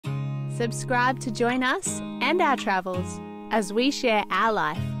Subscribe to join us and our travels as we share our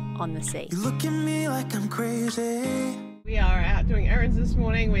life on the sea. You look at me like I'm crazy. We are out doing errands this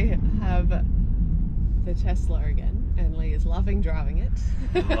morning. We have the Tesla again, and Lee is loving driving it.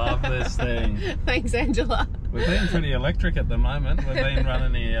 Love this thing. Thanks, Angela. We're being pretty electric at the moment. We've been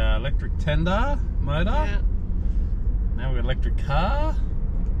running the electric tender motor. Yeah. Now we've got electric car.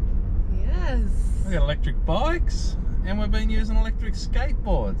 Yes. We've got electric bikes. And we've been using electric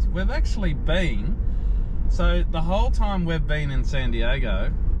skateboards. We've actually been, so the whole time we've been in San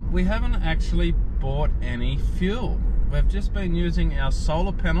Diego, we haven't actually bought any fuel. We've just been using our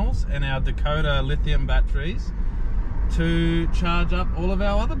solar panels and our Dakota lithium batteries to charge up all of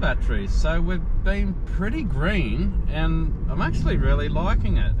our other batteries. So we've been pretty green, and I'm actually really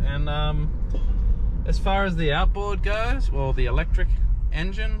liking it. And as far as the outboard goes, well, the electric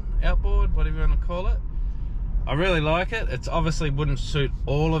engine outboard, whatever you want to call it, I really like it. It's obviously wouldn't suit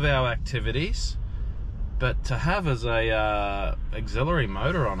all of our activities, but to have as a auxiliary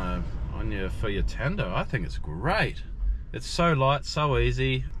motor for your tender, I think it's great. It's so light, so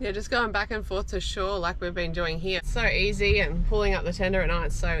easy. Yeah, just going back and forth to shore like we've been doing here. It's so easy, and pulling up the tender at night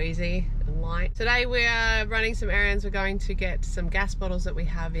is so easy and light. Today we are running some errands. We're going to get some gas bottles that we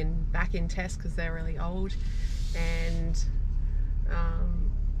have back in test because they're really old, and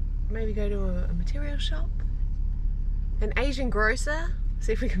maybe go to a material shop, an Asian grocer,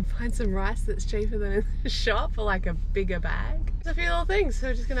 see if we can find some rice that's cheaper than in the shop for like a bigger bag. There's a few little things, so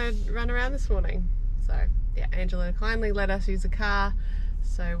we're just gonna run around this morning. So yeah, Angela kindly let us use the car,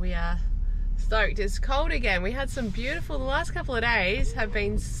 so we are stoked. It's cold again. We had some beautiful, the last couple of days have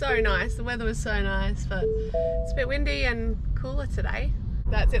been so nice. The weather was so nice, but it's a bit windy and cooler today.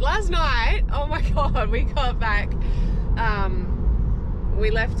 That's it. Last night, oh my God, we got back. We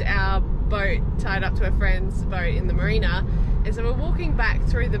left our boat tied up to a friend's boat in the marina, and so we're walking back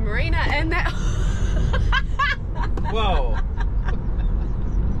through the marina, and that Whoa.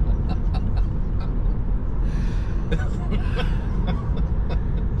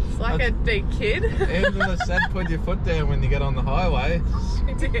 it's like a big kid. Angela said put your foot down when you get on the highway.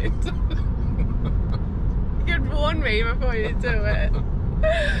 She did. You could warn me before you do it.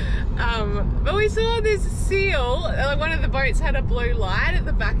 But we saw this seal. One of the boats had a blue light at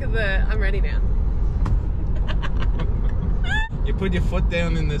the back of the... I'm ready now. You put your foot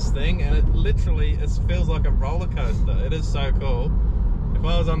down in this thing, and it literally feels like a roller coaster. It is so cool. If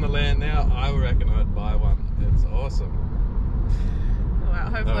I was on the land now, I reckon I'd buy one. It's awesome. Well,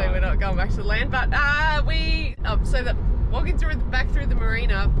 hopefully we're not going back to the land, but so that walking back through the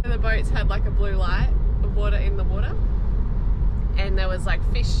marina, the boats had like a blue light of water in the water, and there was like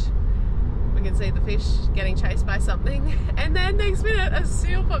fish. We can see the fish getting chased by something, and then next minute a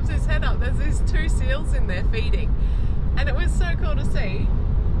seal pops his head up. There's these two seals in there feeding, and it was so cool to see.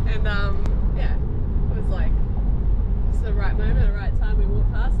 And yeah, it was like just the right moment, the right time. We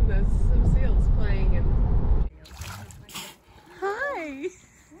walked past, and there's some seals playing. And hi.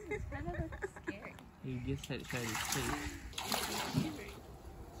 You just said it showed his teeth.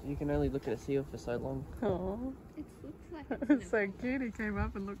 You can only look at a seal for so long. Oh, It looks like it's so cute. He came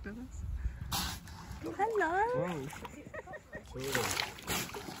up and looked at us. Hello.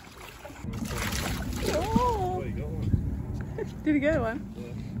 Oh. Did he get one?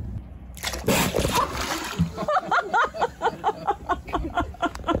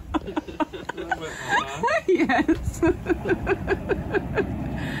 Yes.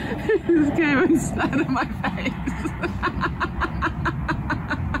 He just came and spat in my face.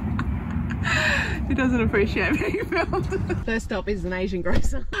 He doesn't appreciate being filmed. First stop is an Asian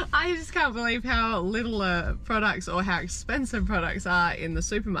grocer. I just can't believe how little products or how expensive products are in the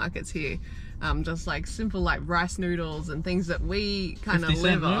supermarkets here. Just like simple like rice noodles and things that we kind of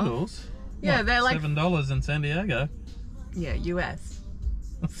live on. Noodles? Yeah, what, they're like $7 in San Diego. Yeah, US.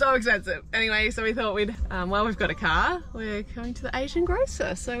 So expensive. Anyway, so we thought we'd, well, we've got a car. We're going to the Asian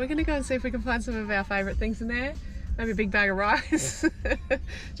grocer. So we're gonna go and see if we can find some of our favorite things in there. Maybe a big bag of rice,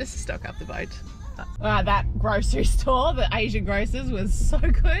 just to stock up the boat. That grocery store, the Asian grocers, was so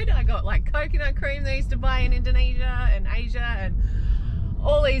good. I got like coconut cream they used to buy in Indonesia and Asia, and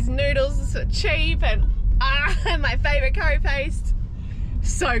all these noodles are cheap, and my favorite curry paste.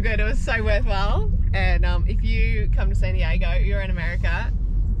 So good, it was so worthwhile. And if you come to San Diego, you're in America,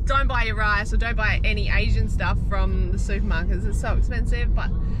 don't buy your rice or don't buy any Asian stuff from the supermarkets. It's so expensive, but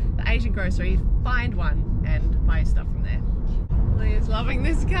the Asian grocery, find one and buy your stuff from there. Leah's loving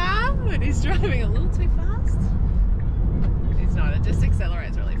this car, but he's driving a little too fast. He's not, it just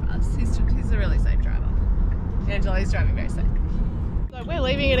accelerates really fast. He's a really safe driver. Angela's driving very safe. So So we're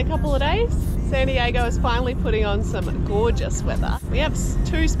leaving in a couple of days. San Diego is finally putting on some gorgeous weather. We have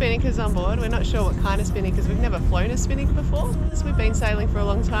 2 spinnaker on board. We're not sure what kind of spinnaker because we've never flown a spinnaker before. So we've been sailing for a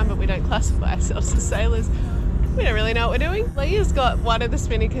long time, but we don't classify ourselves as sailors. We don't really know what we're doing. Leah's got one of the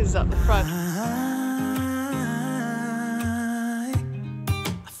spinnakers up the front. I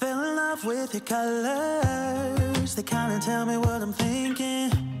fell in love with your colors. They kind of tell me what I'm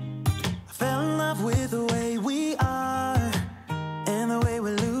thinking. I fell in love with the way we are and the way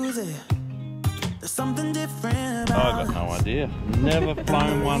we lose it. There's something different about I've got no idea. Never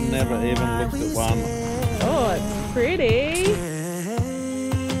flown one, never even looked at one. Oh, it's pretty.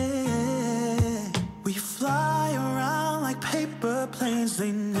 We fly around like paper planes.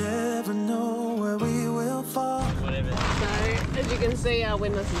 They never know where we will fall. So, as you can see, our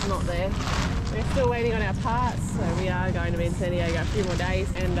windlass is not there. We're still waiting on our parts, so we are going to be in San Diego a few more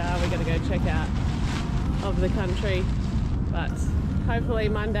days, and we're going to go check out of the country. But hopefully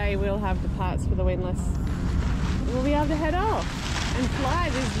Monday we'll have the parts for the windlass. We'll be able to head off and fly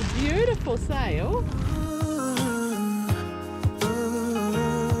this beautiful sail.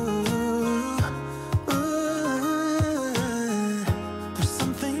 There's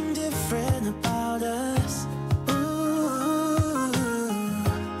something different about us.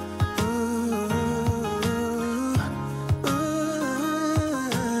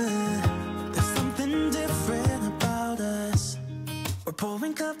 There's something different about us. We're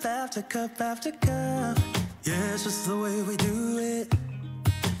pouring cup after cup after cup. Yeah, it's just the way we do it.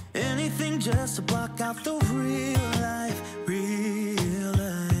 Anything just to block out the real life, real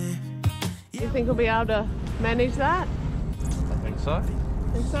life. You think we'll be able to manage that? I think so.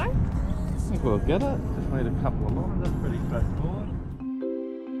 Think so? I think we'll get it. Just need a couple of lines. That's pretty straightforward.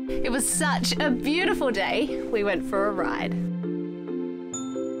 It was such a beautiful day, we went for a ride.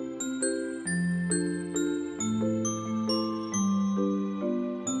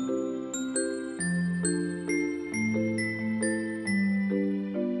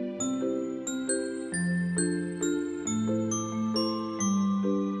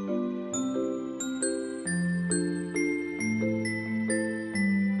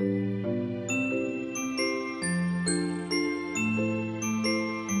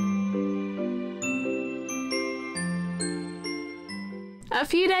 A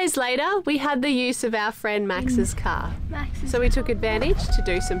few days later, we had the use of our friend Max's car. So we took advantage to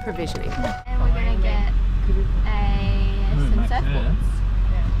do some provisioning. And we're going to get some surfboards.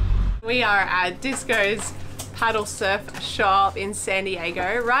 We are at Disco's paddle surf shop in San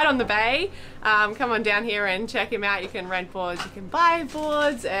Diego, right on the bay. Come on down here and check him out. You can rent boards, you can buy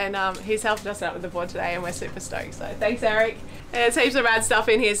boards, and he's helped us out with the board today and we're super stoked. So thanks, Eric. There's heaps of rad stuff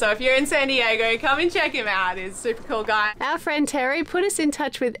in here, so if you're in San Diego, come and check him out. He's a super cool guy. Our friend Terry put us in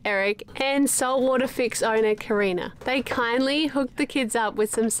touch with Eric and Saltwater Fix owner Karina. They kindly hooked the kids up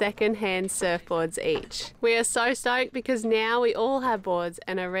with some second-hand surfboards each. We are so stoked because now we all have boards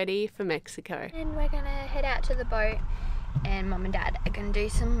and are ready for Mexico. And we're going to head out to the boat, and Mum and Dad are going to do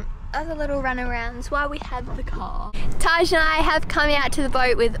some other little runarounds while we have the car. Taj and I have come out to the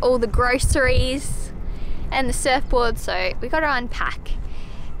boat with all the groceries and the surfboard, so we got to unpack.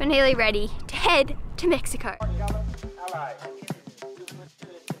 We're nearly ready to head to Mexico.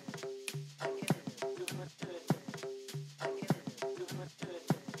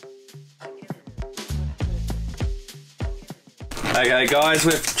 Okay guys,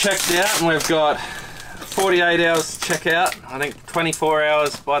 we've checked out and we've got 48 hours to check out. I think 24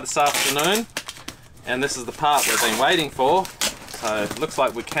 hours by this afternoon. And this is the part we've been waiting for. So it looks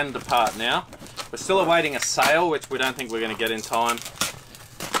like we can depart now. We're still awaiting a sail, which we don't think we're going to get in time.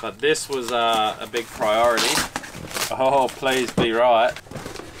 But this was a big priority. Oh, please be right.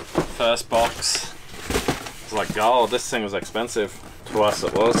 First box. It's like gold. This thing was expensive. To us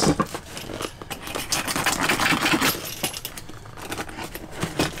it was.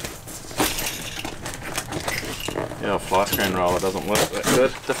 Yeah, fly screen roller doesn't work that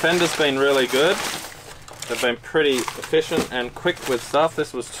good. Defender's been really good. They've been pretty efficient and quick with stuff.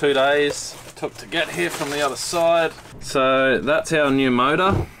 This was 2 days took to get here from the other side. So that's our new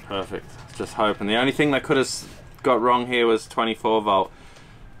motor. Perfect. Just hoping. The only thing that could have got wrong here was 24 volt.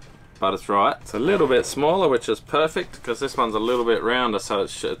 But it's right. It's a little bit smaller, which is perfect because this one's a little bit rounder, so it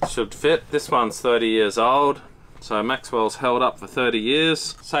should fit. This one's 30 years old. So Maxwell's held up for 30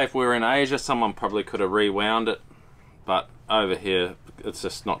 years. Say if we were in Asia, someone probably could have rewound it. But over here, it's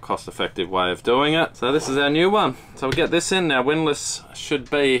just not cost-effective way of doing it. So this is our new one. So we get this in. Our windlass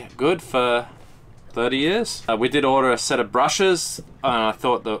should be good for 30 years. We did order a set of brushes, and I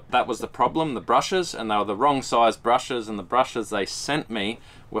thought that was the problem, the brushes, and they were the wrong size brushes, and the brushes they sent me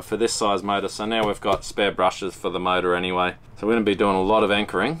were for this size motor, so now we've got spare brushes for the motor anyway. So we're going to be doing a lot of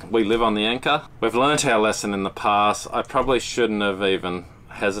anchoring. We live on the anchor. We've learnt our lesson in the past. I probably shouldn't have even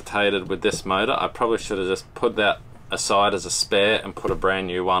hesitated with this motor. I probably should have just put that aside as a spare and put a brand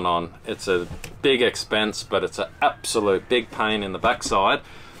new one on. It's a big expense, but it's an absolute big pain in the backside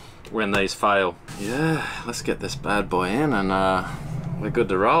when these fail. Yeah, let's get this bad boy in and we're good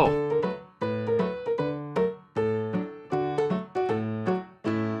to roll.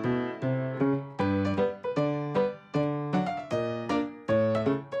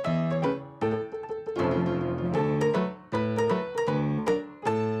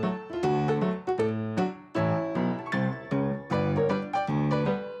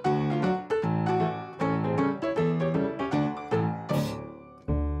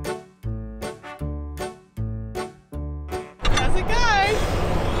 How's it go?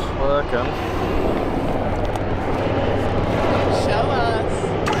 Working. Show us.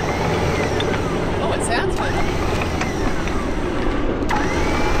 Oh, it sounds good.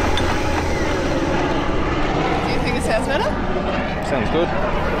 Do you think it sounds better? Sounds good.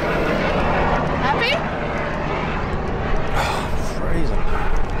 Happy? Freezing.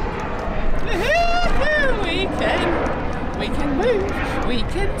 We can move, we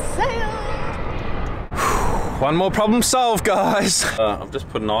can sail. One more problem solved, guys. I've just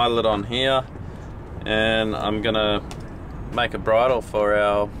put an eyelet on here, and I'm gonna make a bridle for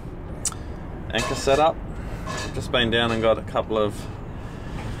our anchor setup. I've just been down and got a couple of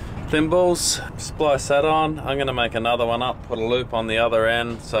thimbles, splice that on. I'm gonna make another one up, put a loop on the other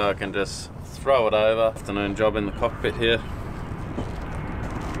end so I can just throw it over. Afternoon job in the cockpit here.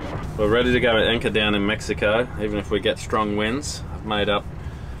 We're ready to go anchor down in Mexico, even if we get strong winds. I've made up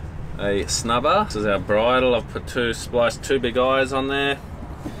a snubber. This is our bridle. I've spliced two big eyes on there,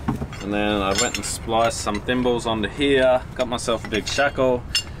 and then I went and spliced some thimbles onto here. Got myself a big shackle.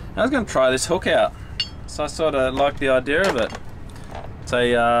 I was going to try this hook out, so I sort of like the idea of it. It's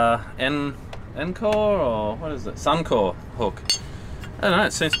a N-core, or what is it? Suncore hook. I don't know,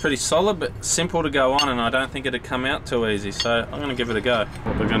 it seems pretty solid but simple to go on, and I don't think it'd come out too easy, so I'm going to give it a go.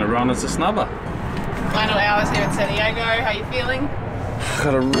 What we're going to run is a snubber. Final hours here in San Diego. How are you feeling?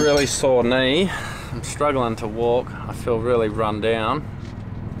 Got a really sore knee. I'm struggling to walk. I feel really run down,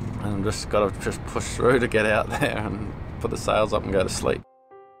 and I'm just got to push through to get out there and put the sails up and go to sleep.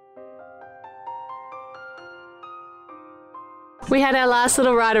 We had our last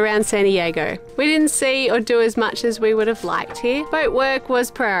little ride around San Diego. We didn't see or do as much as we would have liked here. Boat work was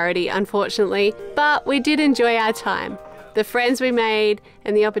priority, unfortunately, but we did enjoy our time. The friends we made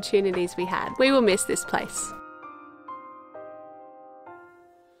and the opportunities we had. We will miss this place.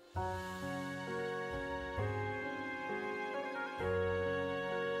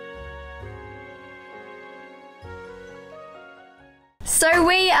 So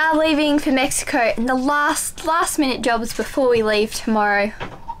we are leaving for Mexico, and the last minute jobs before we leave tomorrow.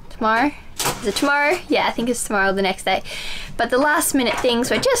 Tomorrow? Is it tomorrow? Yeah, I think it's tomorrow, the next day. But the last minute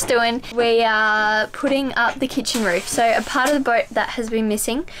things we're just doing, we are putting up the kitchen roof. So a part of the boat that has been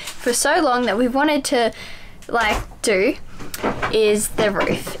missing for so long that we've wanted to do is the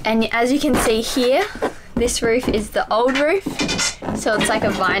roof. And as you can see here, this roof is the old roof. So it's like a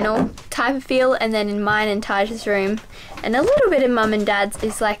vinyl type of feel, and then in mine and Taj's room and a little bit of Mum and Dad's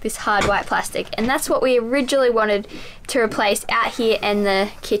is like this hard white plastic, and that's what we originally wanted to replace out here in the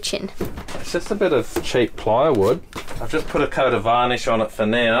kitchen. It's just a bit of cheap plywood. I've just put a coat of varnish on it for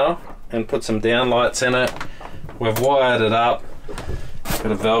now and put some downlights in it. We've wired it up.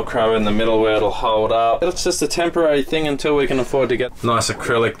 Got a Velcro in the middle where it'll hold up. It's just a temporary thing until we can afford to get nice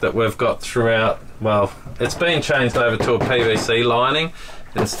acrylic that we've got throughout. Well, it's been changed over to a PVC lining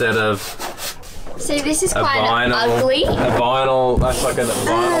instead of See, this is kind of ugly. A vinyl, that's like a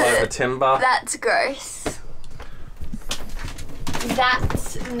vinyl over timber. That's gross.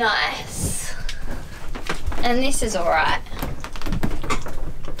 That's nice. And this is alright.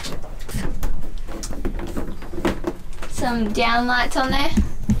 Some downlights on there.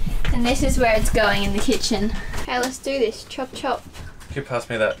 And this is where it's going in the kitchen. Okay, let's do this. Chop, chop. Can you pass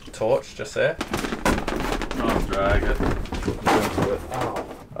me that torch just there? I'll drag it.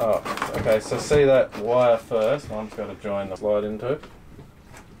 Oh, okay, so see that wire first, one's got to join the slide into.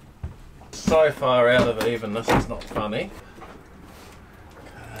 So far out of evenness, it's not funny.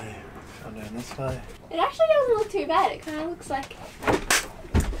 Okay, come down this way. It actually doesn't look too bad, it kind of looks like...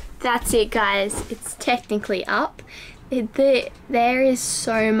 That's it, guys, it's technically up. There is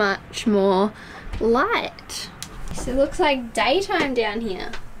so much more light. So it looks like daytime down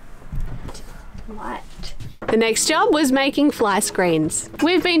here. Light. The next job was making fly screens.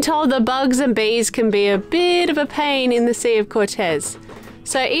 We've been told that bugs and bees can be a bit of a pain in the Sea of Cortez.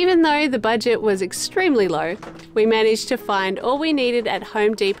 So even though the budget was extremely low, we managed to find all we needed at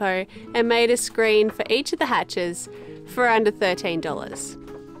Home Depot and made a screen for each of the hatches for under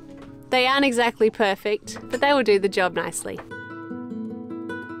 $13. They aren't exactly perfect, but they will do the job nicely.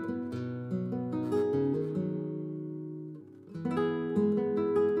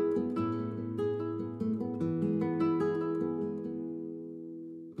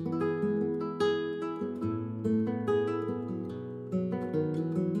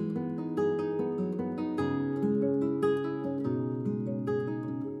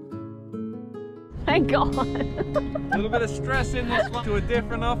 Thank God. A little bit of stress in this one to a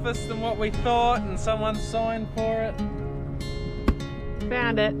different office than what we thought, and someone signed for it.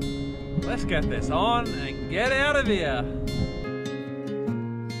 Found it. Let's get this on and get out of here.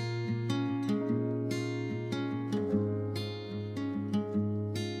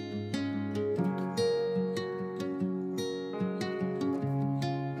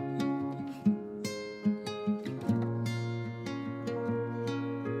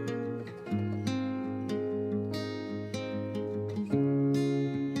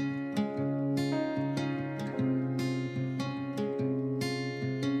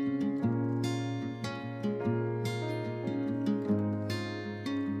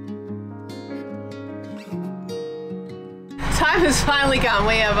 Time has finally come.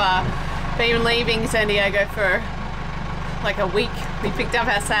 We have been leaving San Diego for like a week. We picked up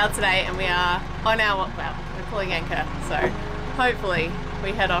our sail today and we are on our, well, we're pulling anchor. So hopefully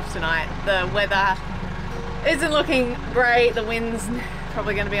we head off tonight. The weather isn't looking great. The wind's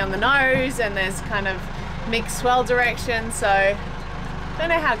probably going to be on the nose and there's kind of mixed swell direction. So don't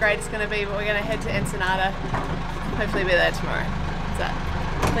know how great it's going to be, but we're going to head to Ensenada. Hopefully be there tomorrow. So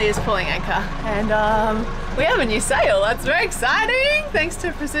Leah's pulling anchor and we have a new sail. That's very exciting. Thanks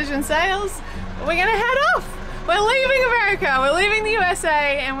to Precision Sails. We're gonna head off. We're leaving America. We're leaving the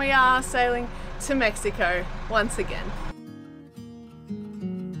USA and we are sailing to Mexico once again.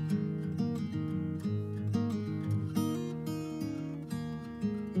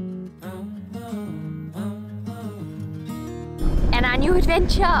 And our new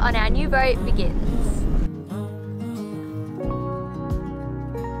adventure on our new boat begins.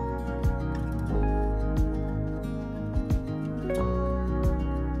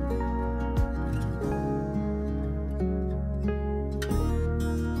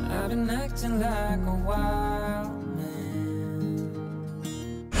 Like a wild man.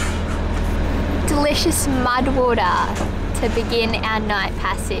 Delicious mud water to begin our night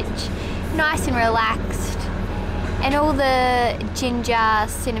passage. Nice and relaxed. And all the ginger,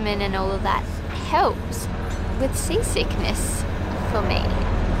 cinnamon and all of that helps with seasickness for me.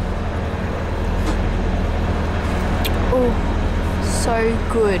 Oh, so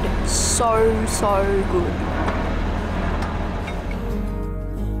good. So good.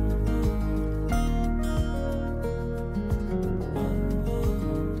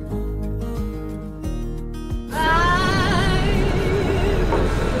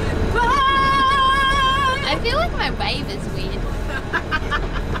 I feel like my wave is weird.